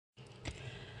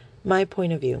My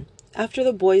point of view. After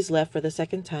the boys left for the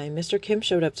second time, Mr. Kim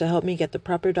showed up to help me get the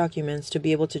proper documents to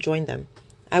be able to join them.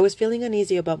 I was feeling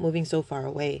uneasy about moving so far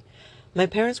away. My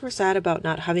parents were sad about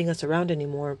not having us around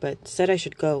anymore, but said I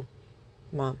should go.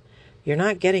 Mom, you're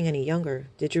not getting any younger.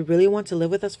 Did you really want to live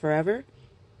with us forever?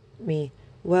 Me,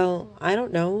 well, I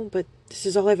don't know, but this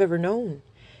is all I've ever known.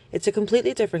 It's a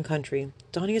completely different country.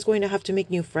 Donnie is going to have to make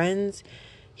new friends.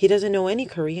 He doesn't know any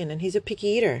Korean, and he's a picky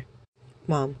eater.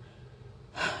 Mom,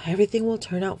 everything will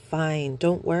turn out fine.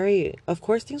 Don't worry. Of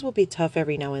course, things will be tough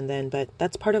every now and then, but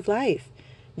that's part of life.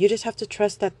 You just have to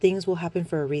trust that things will happen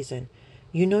for a reason.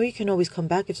 You know you can always come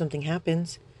back if something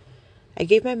happens. I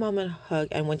gave my mom a hug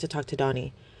and went to talk to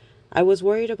Donnie. I was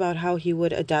worried about how he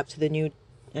would adapt to the new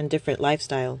and different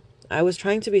lifestyle. I was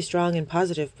trying to be strong and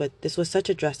positive, but this was such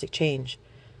a drastic change.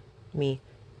 Me,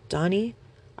 Donnie,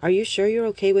 are you sure you're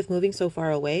okay with moving so far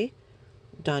away?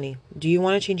 Donnie, do you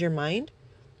want to change your mind?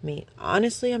 Me,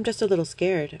 honestly, I'm just a little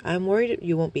scared. I'm worried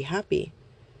you won't be happy.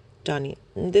 Donnie,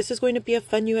 this is going to be a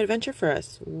fun new adventure for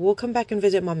us. We'll come back and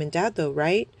visit Mom and Dad, though,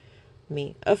 right?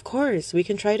 Me, of course. We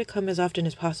can try to come as often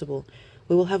as possible.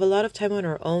 We will have a lot of time on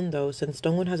our own, though, since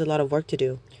Dongwon has a lot of work to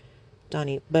do.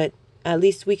 Donnie, but at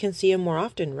least we can see him more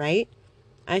often, right?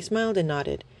 I smiled and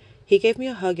nodded. He gave me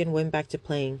a hug and went back to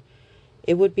playing.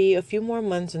 It would be a few more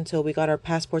months until we got our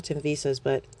passports and visas,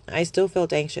 but I still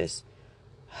felt anxious.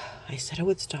 I said I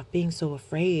would stop being so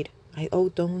afraid. I owe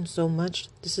Dongwon so much.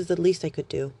 This is the least I could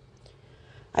do.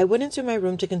 I went into my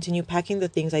room to continue packing the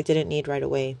things I didn't need right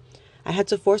away. I had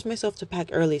to force myself to pack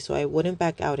early so I wouldn't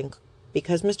back out, and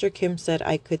because Mr. Kim said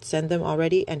I could send them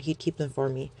already and he'd keep them for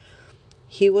me.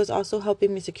 He was also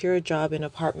helping me secure a job and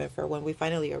apartment for when we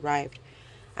finally arrived.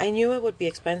 I knew it would be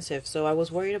expensive, so I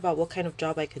was worried about what kind of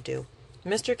job I could do.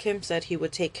 Mr. Kim said he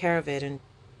would take care of it and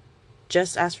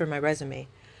just asked for my resume.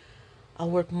 I'll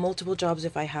work multiple jobs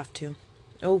if I have to.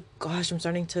 Oh gosh, I'm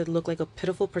starting to look like a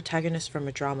pitiful protagonist from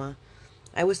a drama.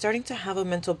 I was starting to have a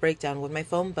mental breakdown when my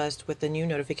phone buzzed with the new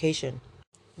notification.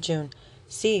 June,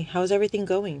 see, how's everything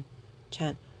going?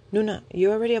 Chan, Nuna,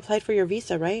 you already applied for your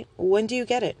visa, right? When do you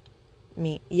get it?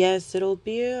 Me, yes, it'll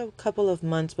be a couple of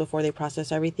months before they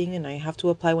process everything, and I have to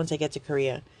apply once I get to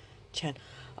Korea. Chan,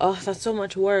 oh, that's so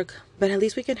much work, but at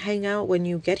least we can hang out when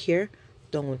you get here.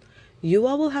 Dongwon, you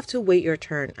all will have to wait your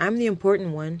turn. I'm the important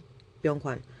one.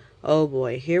 Byungkwan, oh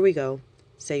boy, here we go.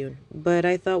 Seyun, but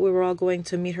I thought we were all going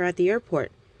to meet her at the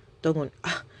airport. Dongwon,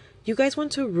 you guys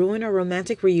want to ruin our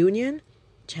romantic reunion?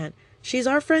 Chan, she's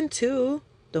our friend too.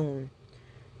 Dongwon,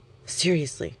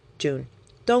 seriously. June,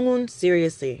 Dongwon,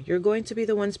 seriously, you're going to be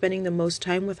the one spending the most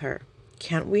time with her.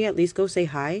 Can't we at least go say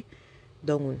hi?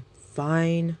 Dongwon,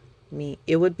 fine. Me,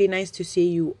 it would be nice to see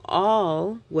you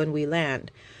all when we land.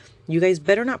 You guys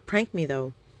better not prank me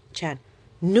though. Chan,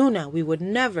 Nuna, we would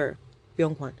never.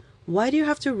 Byungkwan, why do you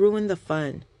have to ruin the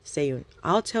fun? Seyun,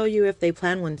 I'll tell you if they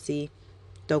plan one, see.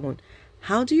 Dongwon,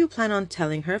 how do you plan on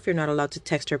telling her if you're not allowed to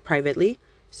text her privately?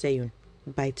 Seyun,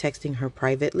 by texting her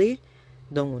privately?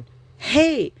 Dongwon,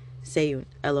 hey! Seyun,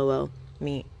 lol.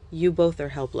 Me, you both are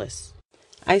helpless.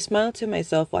 I smiled to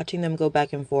myself watching them go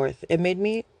back and forth. It made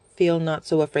me feel not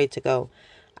so afraid to go.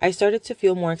 I started to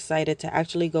feel more excited to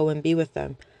actually go and be with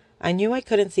them. I knew I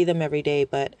couldn't see them every day,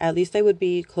 but at least I would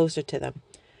be closer to them.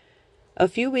 A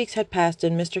few weeks had passed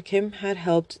and Mr. Kim had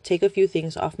helped take a few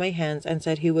things off my hands and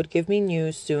said he would give me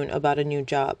news soon about a new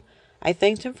job. I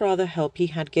thanked him for all the help he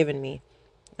had given me.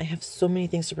 I have so many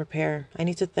things to prepare. I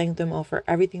need to thank them all for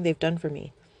everything they've done for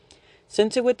me.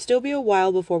 Since it would still be a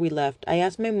while before we left, I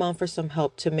asked my mom for some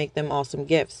help to make them all some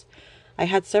gifts. I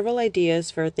had several ideas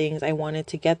for things I wanted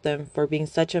to get them for being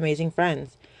such amazing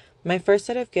friends. My first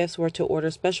set of gifts were to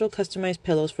order special customized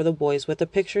pillows for the boys with the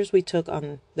pictures we took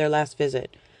on their last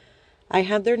visit. I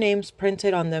had their names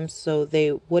printed on them so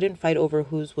they wouldn't fight over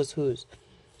whose was whose.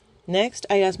 Next,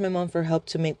 I asked my mom for help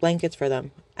to make blankets for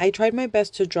them. I tried my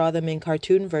best to draw them in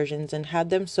cartoon versions and had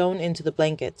them sewn into the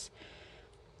blankets.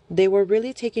 They were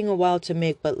really taking a while to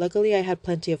make, but luckily I had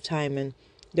plenty of time and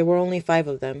there were only 5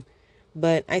 of them.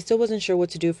 But I still wasn't sure what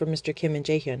to do for Mr. Kim and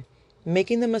Jaehyun.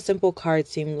 Making them a simple card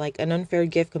seemed like an unfair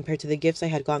gift compared to the gifts I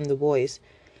had gotten the boys.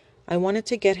 I wanted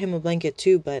to get him a blanket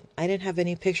too, but I didn't have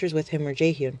any pictures with him or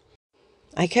Jaehyun.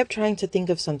 I kept trying to think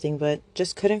of something, but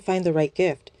just couldn't find the right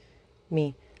gift.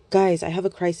 Me, guys, I have a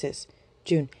crisis.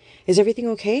 June, is everything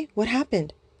okay? What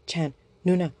happened? Chan,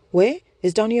 Nuna, wait,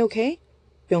 is Donnie okay?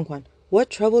 Byungkwan, what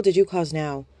trouble did you cause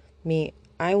now? Me,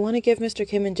 I want to give Mr.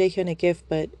 Kim and Jaehyun a gift,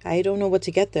 but I don't know what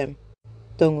to get them.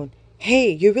 Dongwon, hey,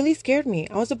 you really scared me.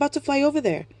 I was about to fly over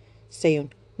there.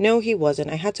 Seyun, no, he wasn't.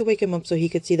 I had to wake him up so he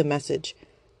could see the message.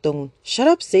 Dongwon, shut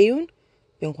up, Seyun.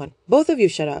 Byungkwan, both of you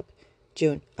shut up.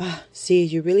 June, see,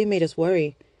 you really made us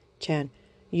worry. Chan,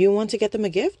 you want to get them a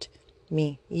gift?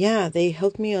 Me, yeah, they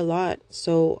helped me a lot,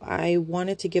 so I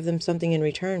wanted to give them something in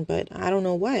return, but I don't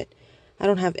know what. I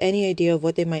don't have any idea of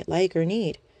what they might like or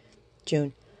need.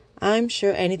 June, I'm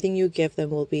sure anything you give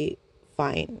them will be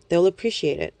fine. They'll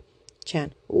appreciate it.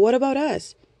 Chan, what about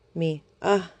us? Me,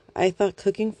 I thought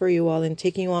cooking for you all and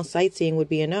taking you all sightseeing would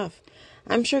be enough.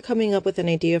 I'm sure coming up with an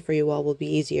idea for you all will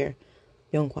be easier.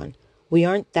 Yongkwan, we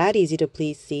aren't that easy to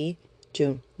please, see?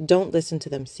 June, don't listen to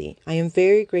them, see. I am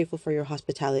very grateful for your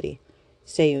hospitality.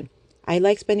 Seyun, I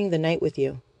like spending the night with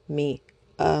you. Me,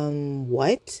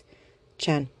 what?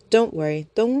 Chan, don't worry.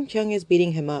 Dong Kyung is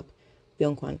beating him up.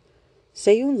 Byungkwan,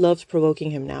 Seyun loves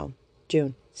provoking him now.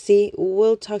 June, see,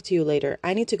 we'll talk to you later.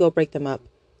 I need to go break them up.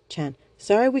 Chan,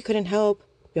 sorry we couldn't help.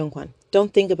 Byungkwan,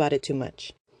 don't think about it too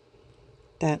much.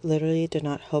 That literally did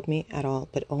not help me at all,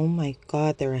 but oh my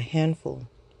god, they're a handful.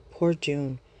 Poor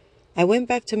June. I went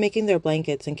back to making their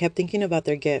blankets and kept thinking about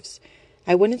their gifts.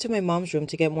 I went into my mom's room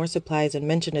to get more supplies and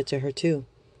mentioned it to her too.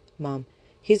 Mom,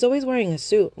 he's always wearing a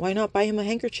suit. Why not buy him a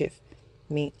handkerchief?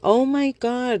 Me, oh my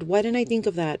god, why didn't I think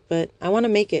of that? But I want to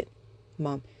make it.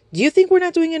 Mom, do you think we're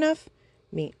not doing enough?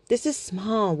 Me, this is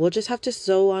small. We'll just have to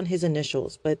sew on his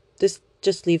initials, but this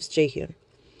just leaves Jaehyun.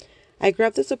 I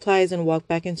grabbed the supplies and walked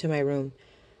back into my room.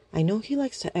 I know he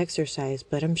likes to exercise,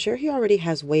 but I'm sure he already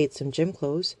has weights and gym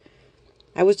clothes.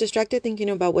 I was distracted thinking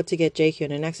about what to get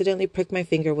Jaehyun and accidentally pricked my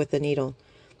finger with the needle.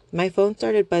 My phone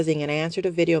started buzzing and I answered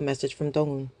a video message from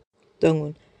Dongun.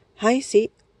 Dongun, hi,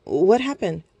 see, what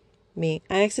happened? Me,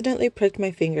 I accidentally pricked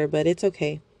my finger, but it's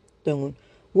okay. Dongun,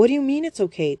 what do you mean it's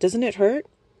okay? Doesn't it hurt?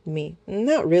 Me,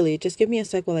 not really, just give me a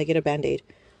sec while I get a band-aid.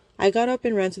 I got up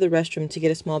and ran to the restroom to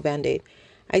get a small band-aid.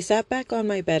 I sat back on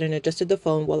my bed and adjusted the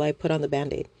phone while I put on the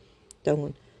band-aid.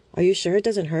 Dongun, are you sure it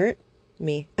doesn't hurt?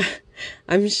 Me,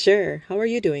 I'm sure. How are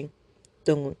you doing?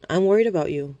 Dongun, I'm worried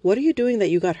about you. What are you doing that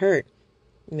you got hurt?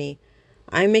 Me,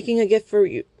 I'm making a gift for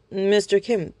you, Mr.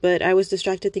 Kim, but I was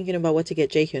distracted thinking about what to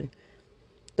get Jaehyun.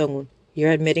 Dongun,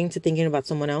 you're admitting to thinking about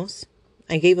someone else?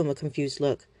 I gave him a confused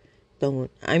look. Dongun,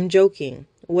 I'm joking.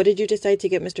 What did you decide to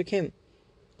get Mr. Kim?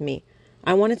 Me,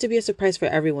 I want it to be a surprise for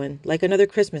everyone, like another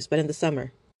Christmas, but in the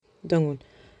summer. Dongun,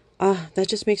 that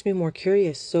just makes me more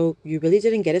curious. So you really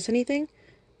didn't get us anything?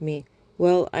 Me,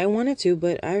 well, I wanted to,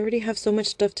 but I already have so much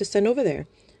stuff to send over there.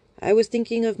 I was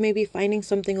thinking of maybe finding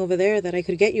something over there that I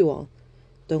could get you all.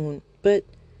 Dongun, but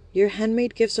your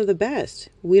handmade gifts are the best.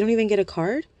 We don't even get a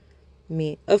card?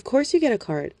 Me, of course you get a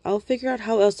card. I'll figure out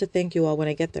how else to thank you all when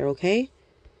I get there, okay?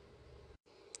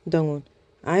 Dongun,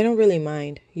 I don't really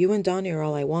mind. You and Donnie are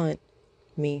all I want.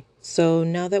 Me, so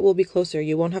now that we'll be closer,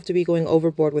 you won't have to be going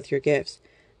overboard with your gifts.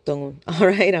 Dongun, all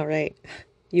right.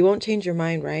 You won't change your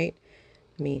mind, right?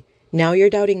 Me, now you're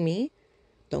doubting me?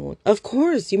 Dongun, of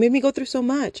course, you made me go through so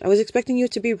much. I was expecting you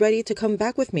to be ready to come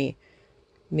back with me.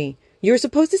 Me, you were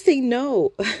supposed to say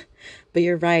no. But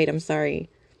you're right, I'm sorry.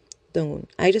 Dongun,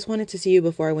 I just wanted to see you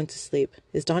before I went to sleep.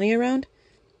 Is Donnie around?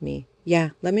 Me, yeah,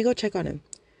 let me go check on him.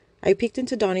 I peeked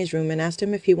into Donnie's room and asked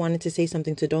him if he wanted to say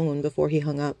something to Dongun before he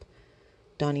hung up.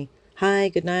 Donnie, hi,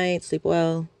 good night, sleep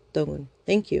well. Dongun,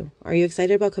 thank you. Are you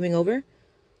excited about coming over?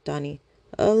 Donnie,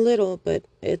 a little, but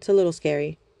it's a little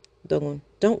scary. Dongun,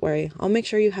 don't worry. I'll make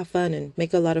sure you have fun and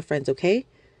make a lot of friends, okay?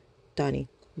 Donnie,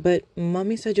 but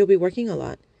Mommy said you'll be working a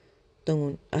lot.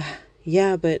 Dongun,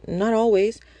 yeah, but not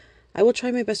always. I will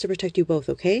try my best to protect you both,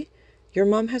 okay? Your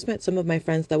mom has met some of my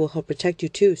friends that will help protect you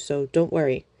too, so don't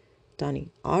worry. Donnie,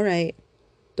 all right.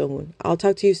 Dongun, I'll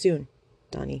talk to you soon.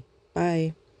 Donnie,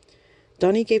 bye.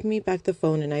 Donnie gave me back the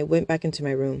phone and I went back into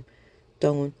my room.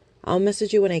 Dongun, I'll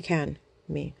message you when I can.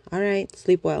 Me, all right,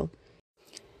 sleep well.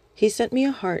 He sent me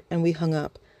a heart and we hung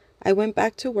up. I went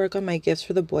back to work on my gifts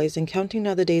for the boys and counting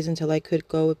down the days until I could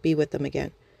go be with them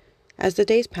again. As the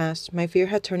days passed, my fear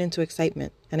had turned into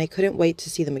excitement and I couldn't wait to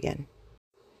see them again.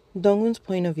 Dongun's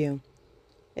point of view.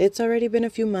 It's already been a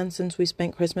few months since we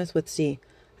spent Christmas with C.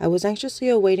 I was anxiously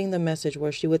awaiting the message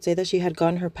where she would say that she had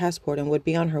gotten her passport and would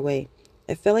be on her way.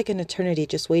 It felt like an eternity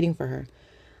just waiting for her.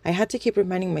 I had to keep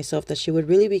reminding myself that she would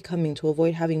really be coming to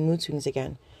avoid having mood swings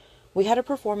again. We had a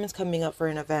performance coming up for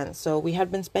an event, so we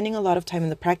had been spending a lot of time in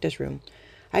the practice room.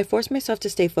 I forced myself to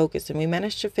stay focused and we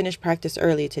managed to finish practice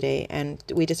early today and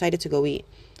we decided to go eat.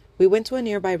 We went to a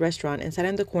nearby restaurant and sat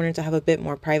in the corner to have a bit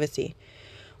more privacy.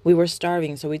 We were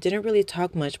starving, so we didn't really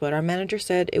talk much, but our manager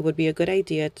said it would be a good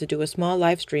idea to do a small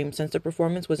live stream since the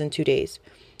performance was in 2 days.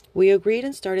 We agreed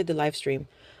and started the live stream.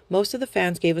 Most of the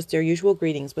fans gave us their usual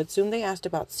greetings, but soon they asked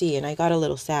about C and I got a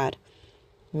little sad.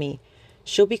 Me,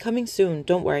 she'll be coming soon,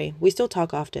 don't worry, we still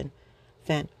talk often.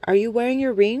 Fan, are you wearing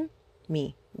your ring?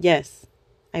 Me, yes.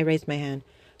 I raised my hand.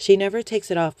 She never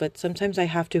takes it off, but sometimes I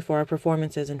have to for our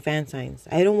performances and fan signs.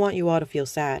 I don't want you all to feel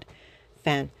sad.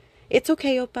 Fan. It's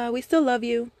okay, Oppa. We still love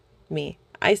you. Me.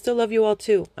 I still love you all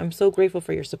too. I'm so grateful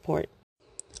for your support.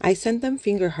 I sent them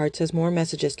finger hearts as more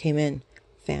messages came in.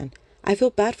 Fan. I feel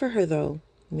bad for her though.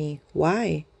 Me.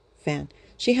 Why? Fan.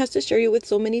 She has to share you with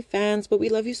so many fans, but we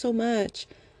love you so much.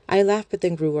 I laughed but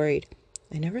then grew worried.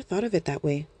 I never thought of it that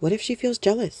way. What if she feels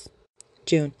jealous?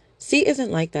 June. C isn't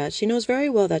like that. She knows very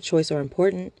well that choice are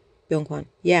important. Byung-kwan.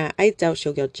 Yeah, I doubt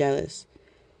she'll get jealous.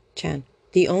 Chan.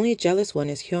 The only jealous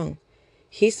one is Hyung.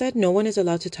 He said no one is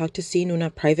allowed to talk to C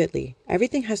Nuna privately.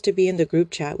 Everything has to be in the group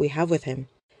chat we have with him.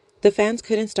 The fans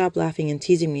couldn't stop laughing and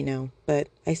teasing me now, but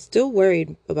I still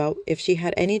worried about if she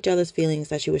had any jealous feelings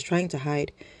that she was trying to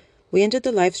hide. We ended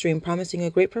the live stream promising a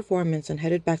great performance and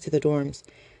headed back to the dorms.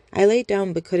 I laid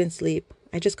down but couldn't sleep.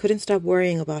 I just couldn't stop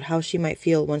worrying about how she might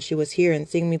feel when she was here and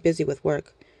seeing me busy with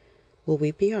work. Will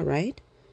we be all right?